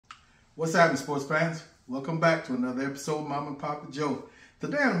What's happening, sports fans? Welcome back to another episode of Mama and Papa Joe.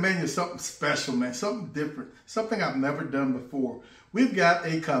 Today on the menu is something special, man, something different, something I've never done before. We've got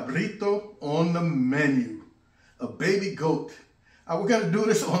a cabrito on the menu, a baby goat. We're going to do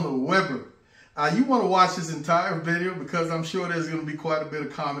this on the Weber. You want to watch this entire video because I'm sure there's going to be quite a bit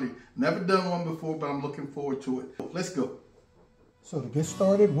of comedy. Never done one before, but I'm looking forward to it. Let's go. So to get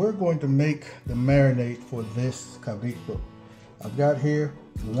started, we're going to make the marinade for this cabrito. I've got here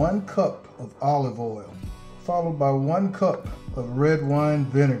 1 cup of olive oil, followed by 1 cup of red wine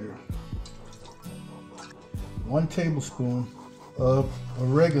vinegar, 1 tablespoon of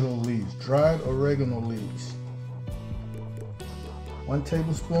oregano leaves, dried oregano leaves, 1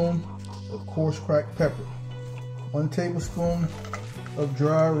 tablespoon of coarse cracked pepper, 1 tablespoon of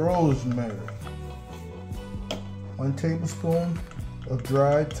dry rosemary, 1 tablespoon of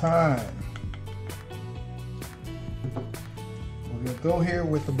dried thyme. We're going to go here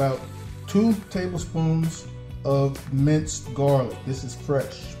with about 2 tablespoons of minced garlic. This is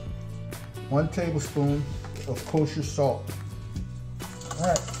fresh. 1 tablespoon of kosher salt. All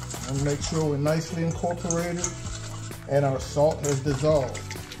right, I'm going to make sure we're nicely incorporated and our salt has dissolved.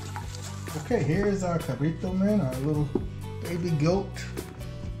 Okay, here's our cabrito, man, our little baby goat,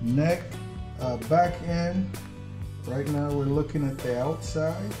 neck, back end. Right now we're looking at the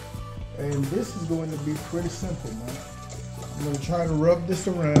outside, and this is going to be pretty simple, man. I'm going to try to rub this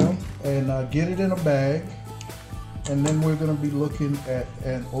around and get it in a bag, and then we're going to be looking at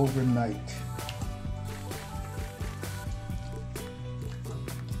an overnight.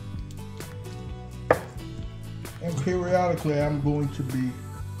 And periodically I'm going to be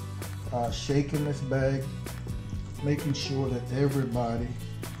shaking this bag, making sure that everybody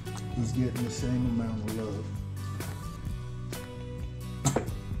is getting the same amount of love.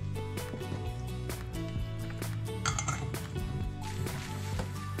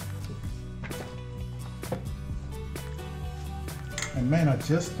 And man, I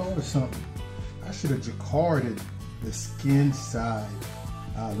just thought of something. I should have jacquarded the skin side.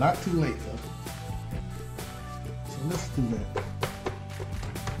 Not too late though. So let's do that.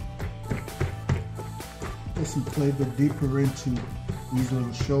 Get some flavor deeper into these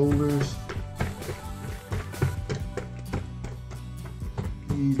little shoulders,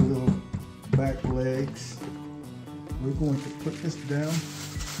 these little back legs. We're going to put this down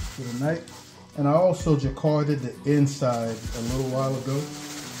for the night. And I also jacquarded the inside a little while ago,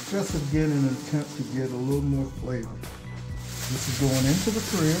 just again in an attempt to get a little more flavor. This is going into the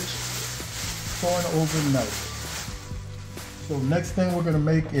fridge for an overnight. So next thing we're going to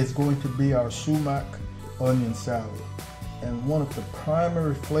make is going to be our sumac onion salad. And one of the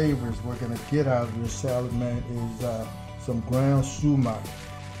primary flavors we're going to get out of this salad, man, is some ground sumac.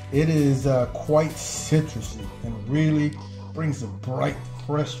 It is quite citrusy and really brings a bright,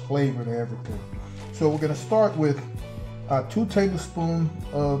 fresh flavor to everything. So we're going to start with 2 tablespoons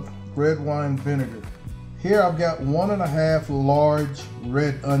of red wine vinegar. Here I've got 1½ large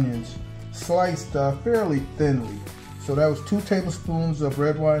red onions sliced fairly thinly. So that was 2 tablespoons of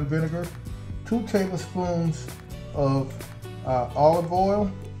red wine vinegar, 2 tablespoons of olive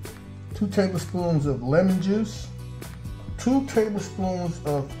oil, 2 tablespoons of lemon juice, 2 tablespoons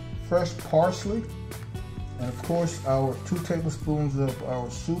of fresh parsley, and of course our 2 tablespoons of our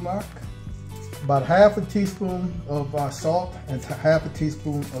sumac, about ½ a teaspoon of salt, and ½ a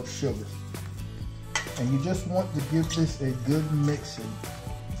teaspoon of sugar. And you just want to give this a good mixing.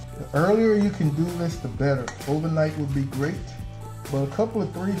 The earlier you can do this, the better. Overnight would be great, but a couple of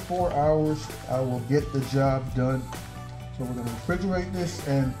 3-4 hours will get the job done. So we're going to refrigerate this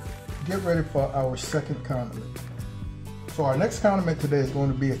and get ready for our second condiment. So our next condiment today is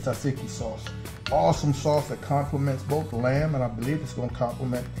going to be a tzatziki sauce. Awesome sauce that complements both lamb, and I believe it's going to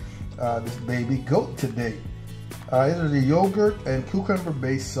complement this baby goat today. It is a yogurt and cucumber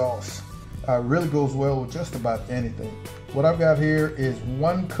based sauce. Really goes well with just about anything. What I've got here is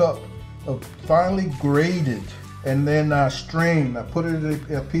 1 cup of finely grated and then strained. I put it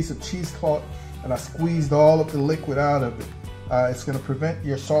in a piece of cheesecloth and I squeezed all of the liquid out of it. It's going to prevent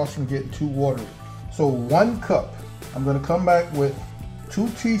your sauce from getting too watery. So 1 cup. I'm going to come back with 2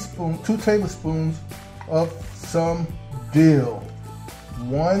 tablespoons of some dill,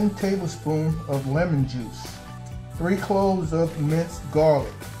 1 tablespoon of lemon juice, 3 cloves of minced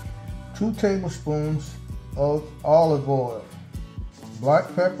garlic, 2 tablespoons of olive oil,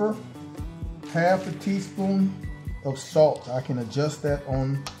 black pepper, ½ a teaspoon of salt. I can adjust that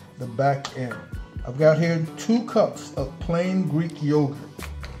on the back end. I've got here 2 cups of plain Greek yogurt.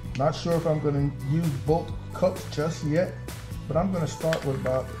 Not sure if I'm going to use both cups just yet, but I'm going to start with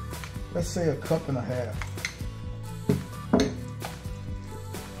about, let's say, 1.5 cups.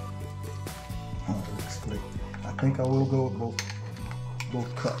 Oh, it looks great. I think I will go with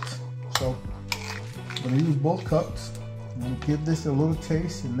both cups. So I'm gonna use both cups. I'm gonna give this a little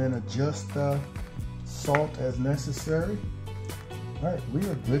taste and then adjust salt as necessary. All right, we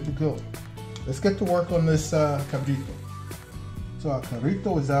are good to go. Let's get to work on this cabrito. So our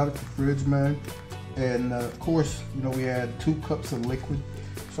cabrito is out of the fridge, man. And of course, you know, we had 2 cups of liquid.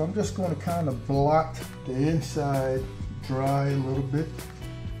 So I'm just going to kind of blot the inside dry a little bit.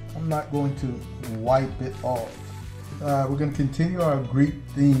 I'm not going to wipe it off. We're going to continue our Greek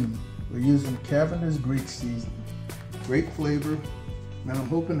theme. We're using Cavendish Greek seasoning. Great flavor. And I'm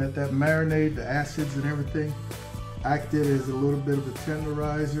hoping that marinade, the acids and everything, acted as a little bit of a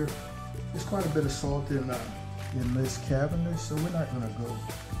tenderizer. There's quite a bit of salt in this Cavendish, so we're not going to go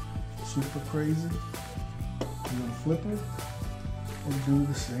super crazy. We're going to flip it and do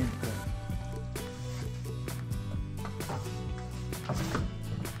the same thing.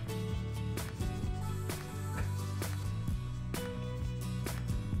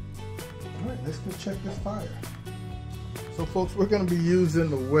 Alright, let's go check this fire. So folks, we're going to be using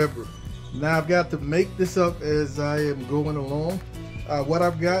the Weber. Now I've got to make this up as I am going along. What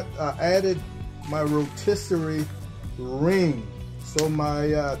I've got, I added my rotisserie ring. So my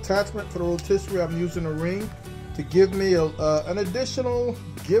attachment for the rotisserie, I'm using a ring to give me an additional,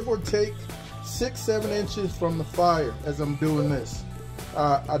 give or take, 6-7 inches from the fire as I'm doing this.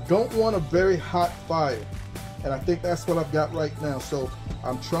 I don't want a very hot fire, and I think that's what I've got right now. So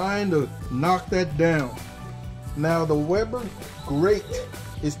I'm trying to knock that down. Now the Weber grate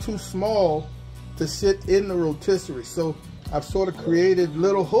is too small to sit in the rotisserie, so I've sort of created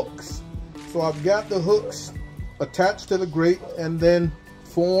little hooks. So I've got the hooks attached to the grate and then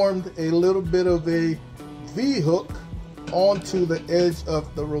formed a little bit of a V-hook onto the edge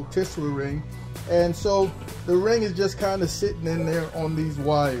of the rotisserie ring. And so the ring is just kind of sitting in there on these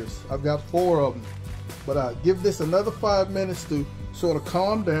wires. I've got 4 of them. But I give this another 5 minutes to sort of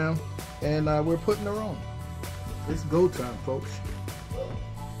calm down, and we're putting her on. It's go time, folks.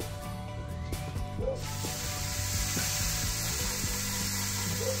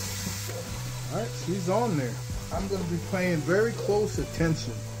 All right, she's on there. I'm going to be paying very close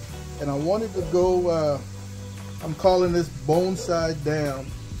attention, and I wanted to go, I'm calling this bone side down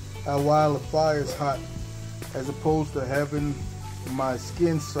while the fire is hot, as opposed to having my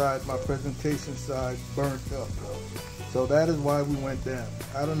skin side, my presentation side burnt up. So that is why we went down.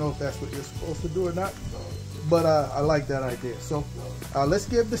 I don't know if that's what you're supposed to do or not, but I like that idea. So let's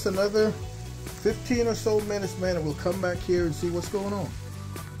give this another 15 or so minutes, man, and we'll come back here and see what's going on.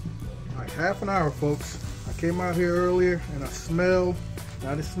 All right, half an hour, folks. I came out here earlier and I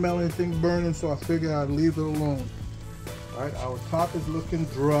didn't smell anything burning, so I figured I'd leave it alone. All right, our top is looking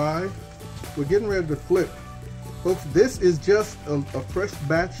dry. We're getting ready to flip. Folks, this is just a fresh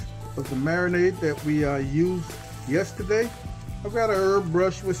batch of the marinade that we used yesterday. I've got a herb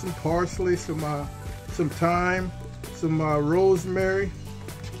brush with some parsley, some thyme, some rosemary.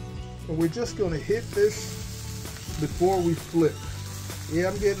 And we're just gonna hit this before we flip. Yeah,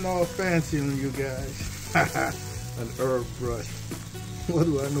 I'm getting all fancy on you guys. An herb brush. What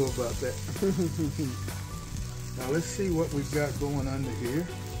do I know about that? Now let's see what we've got going under here.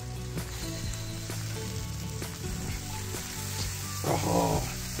 Oh,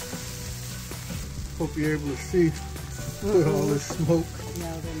 hope you're able to see with all this smoke.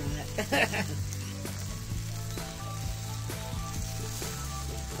 No, they're not.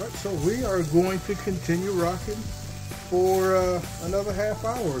 All right, so we are going to continue rocking for another half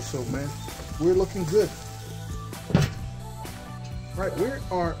hour or so, man. We're looking good. All right, we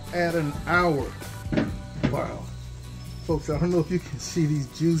are at an hour. Wow. Folks, I don't know if you can see these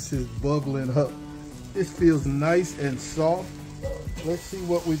juices bubbling up. This feels nice and soft. Let's see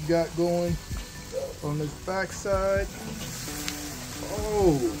what we've got going on this back side.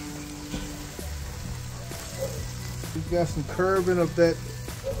 Oh, we've got some curving of that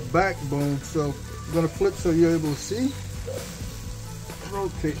backbone. So I'm gonna flip so you're able to see.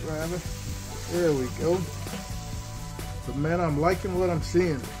 Rotate rather. There we go. But man, I'm liking what I'm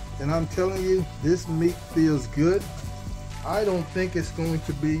seeing. And I'm telling you, this meat feels good. I don't think it's going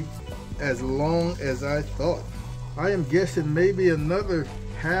to be as long as I thought. I am guessing maybe another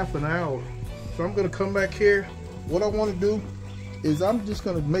half an hour. So I'm gonna come back here. What I wanna do is I'm just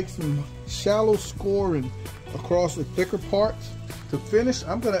gonna make some shallow scoring across the thicker parts. To finish,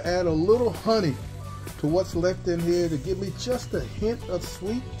 I'm gonna add a little honey to what's left in here to give me just a hint of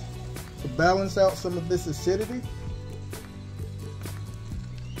sweet to balance out some of this acidity.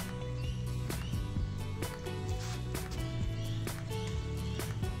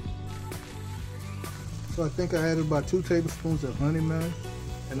 So I think I added about 2 tablespoons of honey, man.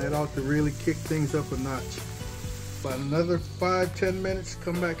 and that ought to really kick things up a notch. About another 5-10 minutes,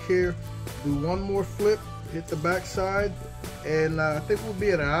 come back here, do one more flip, hit the back side, and I think we'll be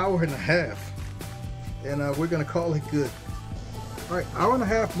at 1.5 hours, and we're gonna call it good. All right,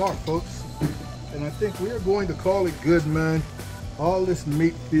 1.5 hour mark, folks, and I think we are going to call it good, man. All this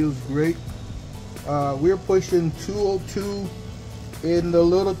meat feels great. We're pushing 202 in the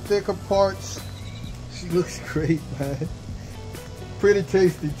little thicker parts. She looks great, man. Pretty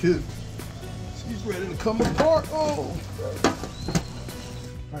tasty too. She's ready to come apart. Oh!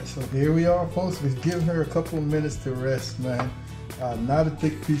 Alright, so here we are, folks. We've given her a couple of minutes to rest, man. Not a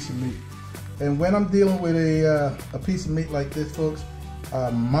thick piece of meat. And when I'm dealing with a piece of meat like this, folks,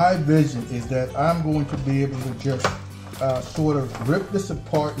 my vision is that I'm going to be able to just sort of rip this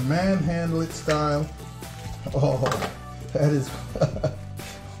apart, manhandle it style. Oh, that is,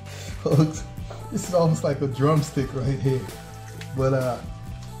 folks, this is almost like a drumstick right here. But,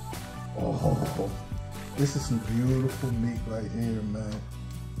 oh, this is some beautiful meat right here, man.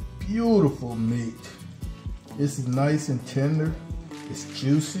 Beautiful meat. This is nice and tender. It's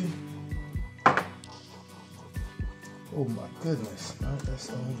juicy. Oh my goodness. Now that's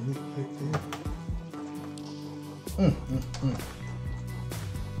all meat right there.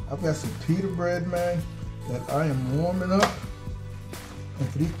 I've got some pita bread, man, that I am warming up. And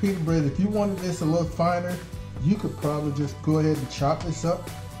for these pita bread, if you wanted this a little finer, you could probably just go ahead and chop this up,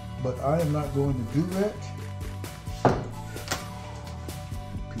 but I am not going to do that.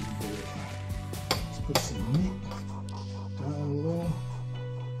 Pita bread. Let's put some meat down low.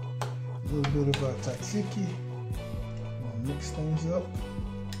 A little bit of tzatziki. Mix things up.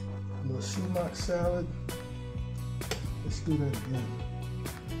 A little sumac salad. Let's do that again.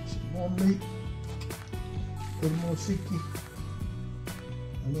 Some more meat. A little more tzatziki.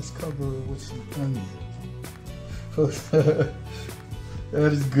 And let's cover it with some onion.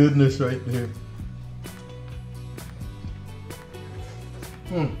 That is goodness right there.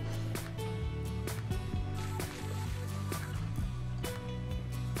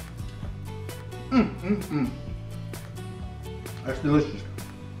 That's delicious.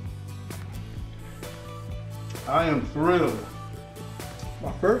 I am thrilled.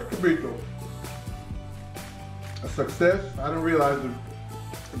 My first cabrito. A success. I didn't realize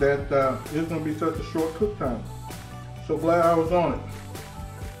that it was going to be such a short cook time. So glad I was on it.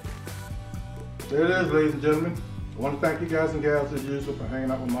 There it is, ladies and gentlemen. I want to thank you guys and gals as usual for hanging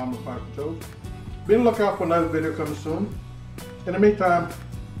out with Mama Piper Toast. Be on the lookout for another video coming soon. In the meantime,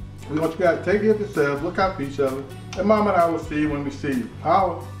 we want you guys to take care of yourselves, look out for each other, and Mama and I will see you when we see you.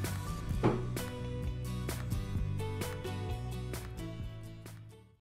 Holla!